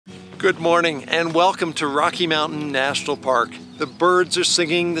Good morning and welcome to Rocky Mountain National Park. The birds are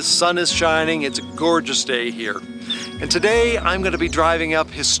singing, the sun is shining, it's a gorgeous day here. And today I'm going to be driving up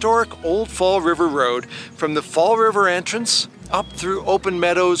historic Old Fall River Road from the Fall River entrance up through open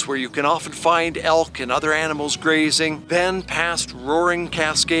meadows where you can often find elk and other animals grazing, then past roaring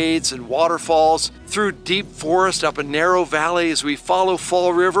cascades and waterfalls, through deep forest up a narrow valley as we follow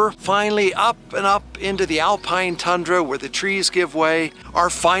Fall River, finally up and up into the alpine tundra where the trees give way. Our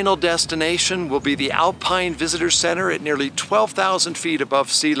final destination will be the Alpine Visitor Center at nearly 12,000 feet above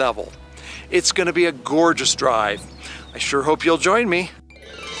sea level. It's going to be a gorgeous drive. I sure hope you'll join me.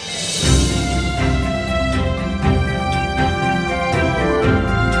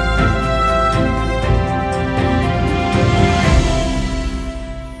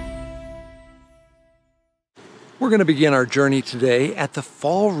 We're going to begin our journey today at the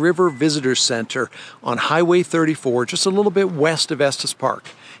Fall River Visitor Center on Highway 34, just a little bit west of Estes Park.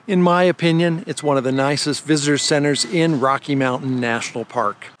 In my opinion, it's one of the nicest visitor centers in Rocky Mountain National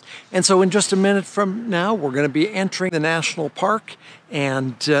Park. And so in just a minute from now, we're going to be entering the national park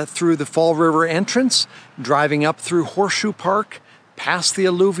and through the Fall River entrance, driving up through Horseshoe Park, past the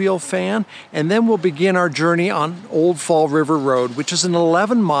alluvial fan, and then we'll begin our journey on Old Fall River Road, which is an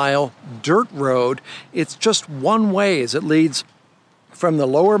 11-mile dirt road. It's just one way as it leads from the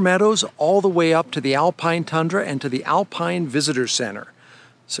lower meadows all the way up to the alpine tundra and to the Alpine Visitor Center.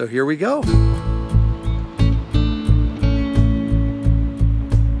 So here we go.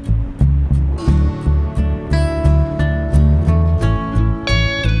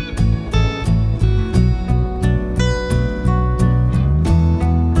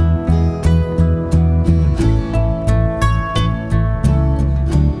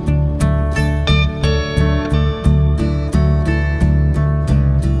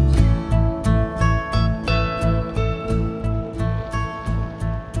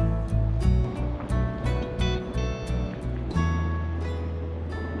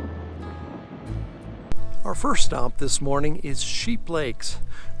 Our first stop this morning is Sheep Lakes,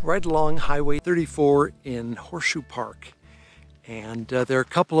 right along Highway 34 in Horseshoe Park. And there are a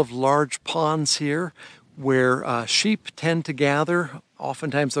couple of large ponds here where sheep tend to gather.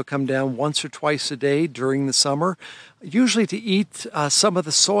 Oftentimes they'll come down once or twice a day during the summer, usually to eat some of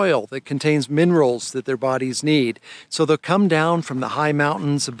the soil that contains minerals that their bodies need. So they'll come down from the high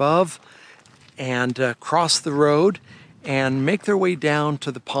mountains above and cross the road and make their way down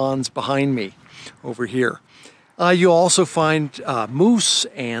to the ponds behind me over here. You'll also find moose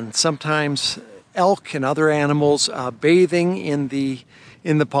and sometimes elk and other animals bathing in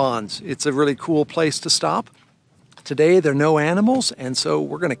the ponds. It's a really cool place to stop. Today there are no animals, and so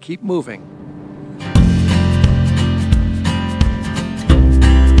we're going to keep moving.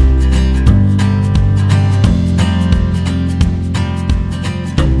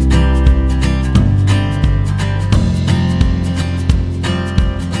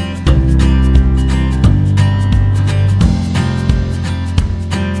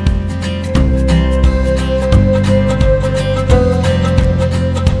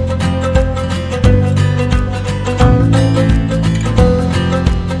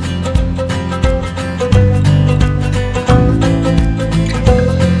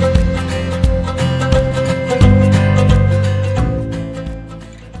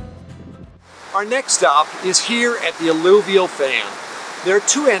 Our next stop is here at the alluvial fan. There are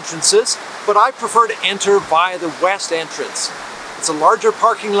two entrances, but I prefer to enter via the west entrance. It's a larger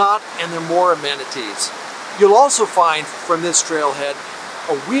parking lot and there are more amenities. You'll also find from this trailhead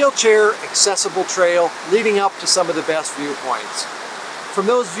a wheelchair accessible trail leading up to some of the best viewpoints. From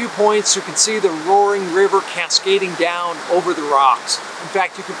those viewpoints you can see the roaring river cascading down over the rocks. In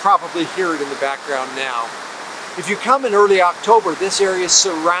fact, you can probably hear it in the background now. If you come in early October, this area is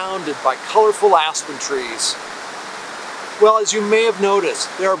surrounded by colorful aspen trees. Well, as you may have noticed,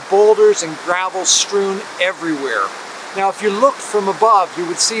 there are boulders and gravel strewn everywhere. Now, if you looked from above, you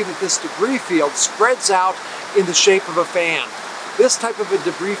would see that this debris field spreads out in the shape of a fan. This type of a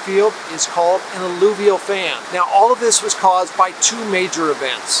debris field is called an alluvial fan. Now, all of this was caused by two major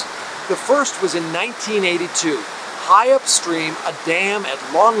events. The first was in 1982. High upstream, a dam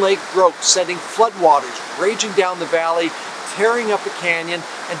at Long Lake broke, sending floodwaters raging down the valley, tearing up a canyon,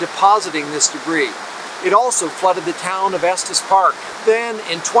 and depositing this debris. It also flooded the town of Estes Park. Then,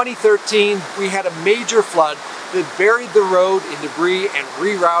 in 2013, we had a major flood that buried the road in debris and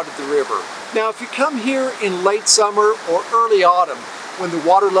rerouted the river. Now, if you come here in late summer or early autumn, when the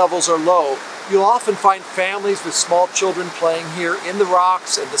water levels are low, you'll often find families with small children playing here in the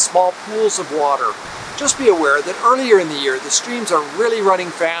rocks and the small pools of water. Just be aware that earlier in the year, the streams are really running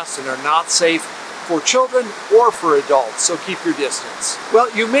fast and are not safe for children or for adults, so keep your distance. Well,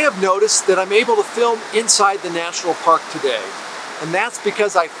 you may have noticed that I'm able to film inside the national park today, and that's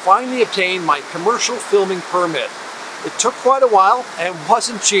because I finally obtained my commercial filming permit. It took quite a while and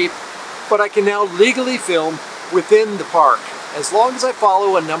wasn't cheap, but I can now legally film within the park, as long as I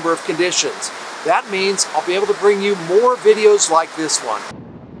follow a number of conditions. That means I'll be able to bring you more videos like this one.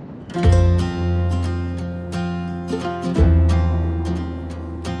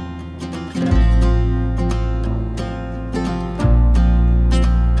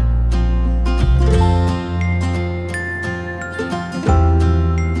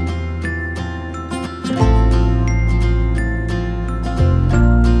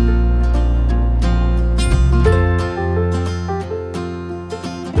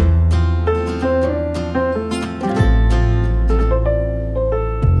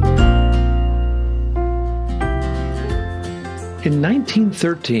 In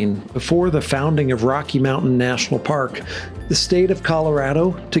 1913, before the founding of Rocky Mountain National Park, the state of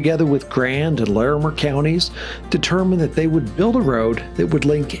Colorado, together with Grand and Larimer counties, determined that they would build a road that would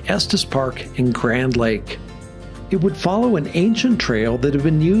link Estes Park and Grand Lake. It would follow an ancient trail that had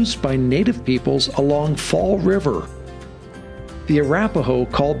been used by native peoples along Fall River. The Arapaho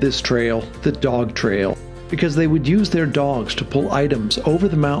called this trail the Dog Trail because they would use their dogs to pull items over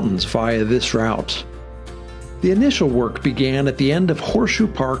the mountains via this route. The initial work began at the end of Horseshoe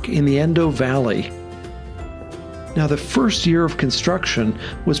Park in the Endo Valley. Now, the first year of construction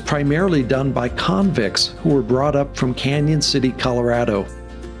was primarily done by convicts who were brought up from Canyon City, Colorado.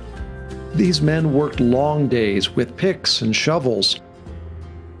 These men worked long days with picks and shovels.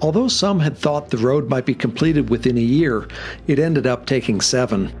 Although some had thought the road might be completed within a year, it ended up taking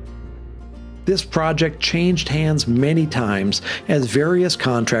 7. This project changed hands many times as various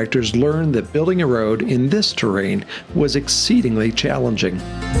contractors learned that building a road in this terrain was exceedingly challenging.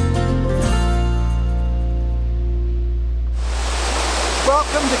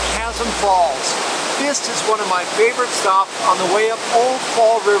 Welcome to Chasm Falls. This is one of my favorite stops on the way up Old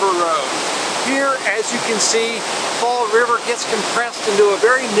Fall River Road. Here, as you can see, Fall River gets compressed into a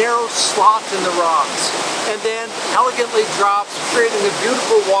very narrow slot in the rocks, and then elegantly drops, creating a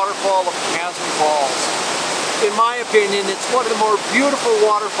beautiful waterfall of Chasm Falls. In my opinion, it's one of the more beautiful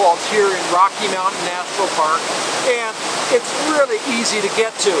waterfalls here in Rocky Mountain National Park, and it's really easy to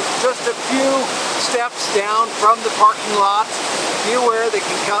get to. Just a few steps down from the parking lot. Be aware they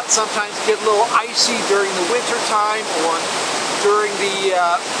can sometimes get a little icy during the winter time or during the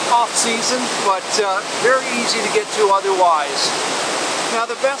off-season, but very easy to get to otherwise. Now,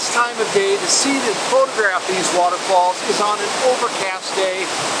 the best time of day to see and photograph these waterfalls is on an overcast day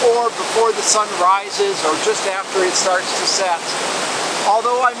or before the sun rises or just after it starts to set.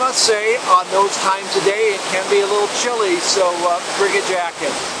 Although I must say, on those times of day, it can be a little chilly, so bring a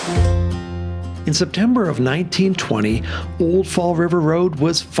jacket. In September of 1920, Old Fall River Road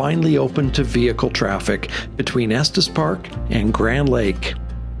was finally opened to vehicle traffic between Estes Park and Grand Lake.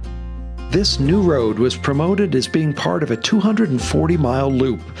 This new road was promoted as being part of a 240-mile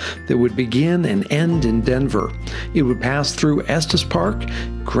loop that would begin and end in Denver. It would pass through Estes Park,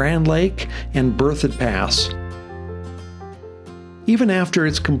 Grand Lake, and Berthoud Pass. Even after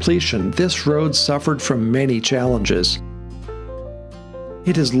its completion, this road suffered from many challenges.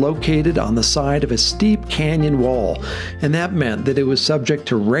 It is located on the side of a steep canyon wall, and that meant that it was subject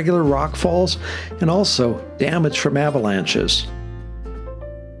to regular rockfalls and also damage from avalanches.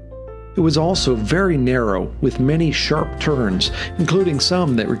 It was also very narrow, with many sharp turns, including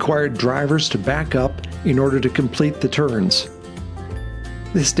some that required drivers to back up in order to complete the turns.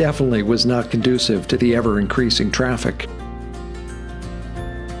 This definitely was not conducive to the ever-increasing traffic.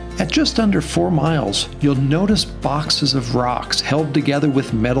 At just under 4 miles, you'll notice boxes of rocks held together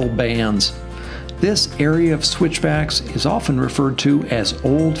with metal bands. This area of switchbacks is often referred to as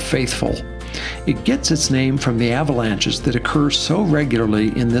Old Faithful. It gets its name from the avalanches that occur so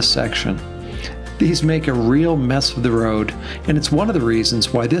regularly in this section. These make a real mess of the road, and it's one of the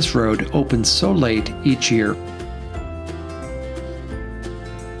reasons why this road opens so late each year.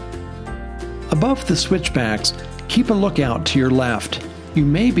 Above the switchbacks, keep a lookout to your left. You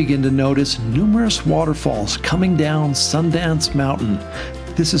may begin to notice numerous waterfalls coming down Sundance Mountain.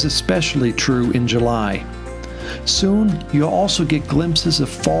 This is especially true in July. Soon, you'll also get glimpses of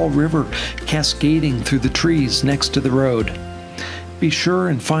Fall River cascading through the trees next to the road. Be sure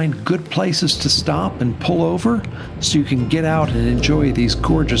and find good places to stop and pull over so you can get out and enjoy these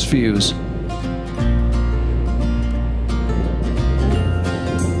gorgeous views.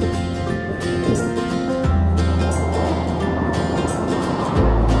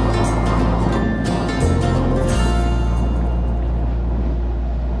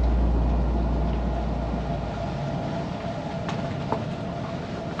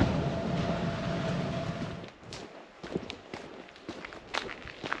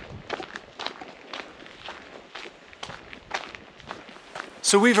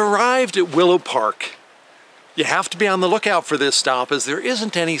 So we've arrived at Willow Park. You have to be on the lookout for this stop as there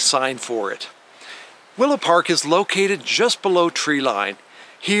isn't any sign for it. Willow Park is located just below tree line.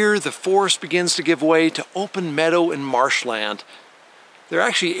 Here the forest begins to give way to open meadow and marshland. There are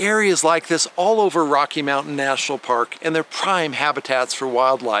actually areas like this all over Rocky Mountain National Park, and they're prime habitats for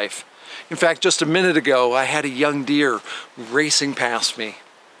wildlife. In fact, just a minute ago I had a young deer racing past me.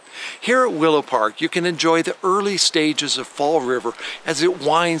 Here at Willow Park you can enjoy the early stages of Fall River as it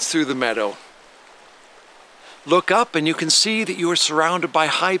winds through the meadow. Look up and you can see that you are surrounded by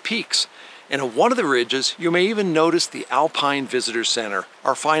high peaks, and on one of the ridges you may even notice the Alpine Visitor Center,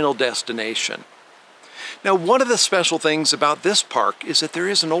 our final destination. Now, one of the special things about this park is that there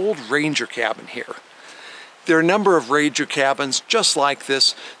is an old ranger cabin here. There are a number of ranger cabins just like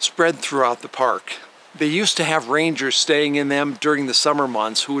this spread throughout the park. They used to have rangers staying in them during the summer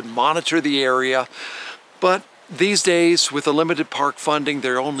months who would monitor the area, but these days with the limited park funding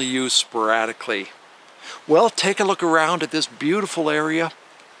they're only used sporadically. Well, take a look around at this beautiful area,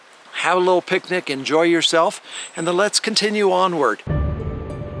 have a little picnic, enjoy yourself, and then let's continue onward.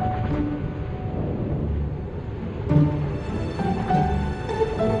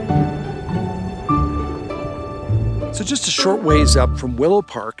 So just a short ways up from Willow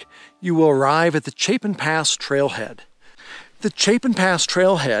Park, you will arrive at the Chapin Pass Trailhead. The Chapin Pass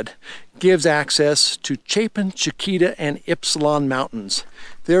Trailhead gives access to Chapin, Chiquita, and Ypsilon mountains.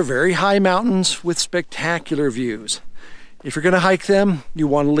 They're very high mountains with spectacular views. If you're going to hike them, you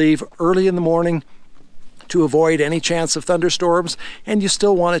want to leave early in the morning to avoid any chance of thunderstorms, and you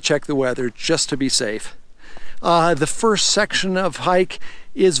still want to check the weather just to be safe. The first section of hike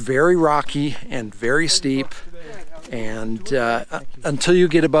is very rocky and very steep, and until you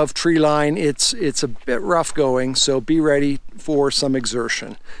get above tree line it's a bit rough going, so be ready for some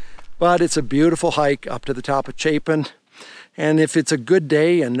exertion. But it's a beautiful hike up to the top of Chapin, and if it's a good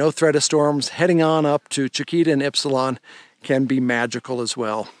day and no threat of storms, heading on up to Chiquita and Ypsilon can be magical as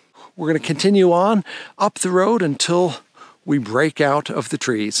well. We're going to continue on up the road until we break out of the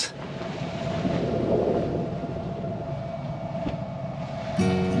trees.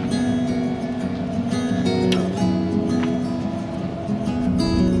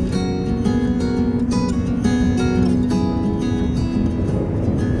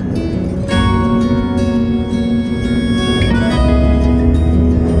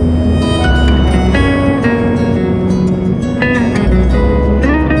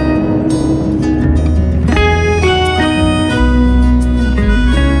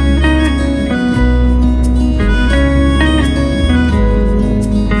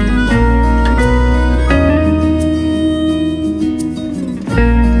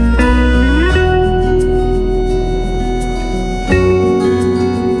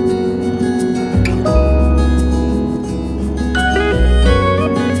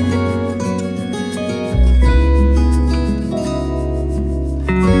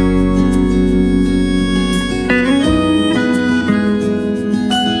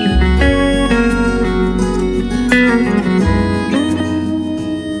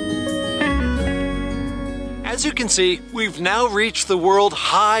 As you can see, we've now reached the world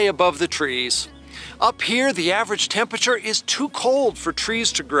high above the trees. Up here, the average temperature is too cold for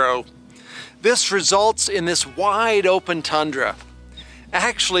trees to grow. This results in this wide open tundra.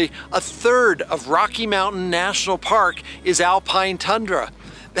 Actually, a third of Rocky Mountain National Park is alpine tundra.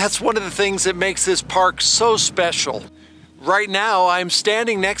 That's one of the things that makes this park so special. Right now, I'm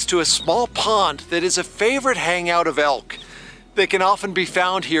standing next to a small pond that is a favorite hangout of elk. They can often be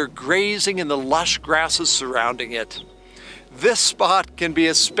found here grazing in the lush grasses surrounding it. This spot can be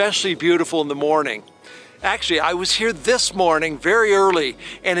especially beautiful in the morning. Actually, I was here this morning very early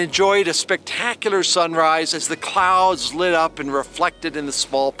and enjoyed a spectacular sunrise as the clouds lit up and reflected in the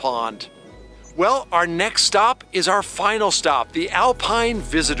small pond. Well, our next stop is our final stop, the Alpine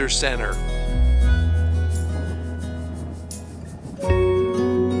Visitor Center.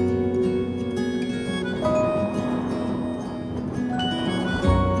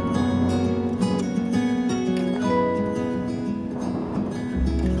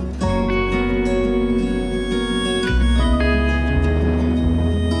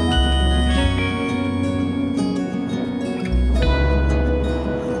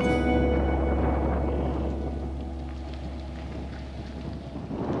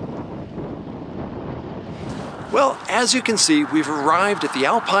 Well, as you can see, we've arrived at the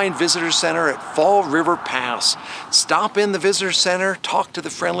Alpine Visitor Center at Fall River Pass. Stop in the Visitor Center, talk to the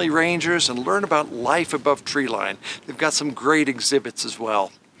friendly rangers, and learn about life above treeline. They've got some great exhibits as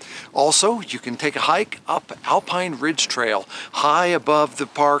well. Also, you can take a hike up Alpine Ridge Trail, high above the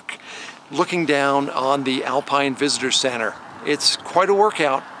park, looking down on the Alpine Visitor Center. It's quite a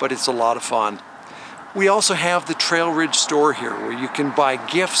workout, but it's a lot of fun. We also have the Trail Ridge store here where you can buy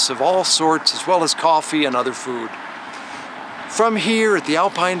gifts of all sorts as well as coffee and other food. From here at the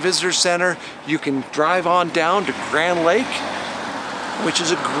Alpine Visitor Center, you can drive on down to Grand Lake, which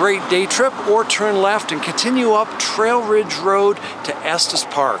is a great day trip, or turn left and continue up Trail Ridge Road to Estes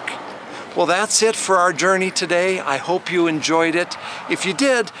Park. Well, that's it for our journey today. I hope you enjoyed it. If you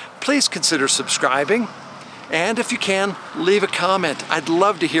did, please consider subscribing. And if you can, leave a comment. I'd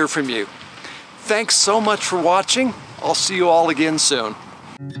love to hear from you. Thanks so much for watching. I'll see you all again soon.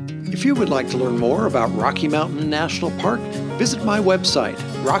 If you would like to learn more about Rocky Mountain National Park, visit my website,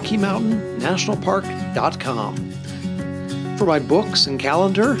 rockymountainnationalpark.com. For my books and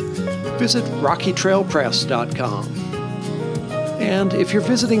calendar, visit rockytrailpress.com. And if you're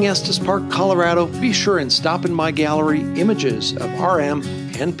visiting Estes Park, Colorado, be sure and stop in my gallery, Images of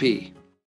RM&P.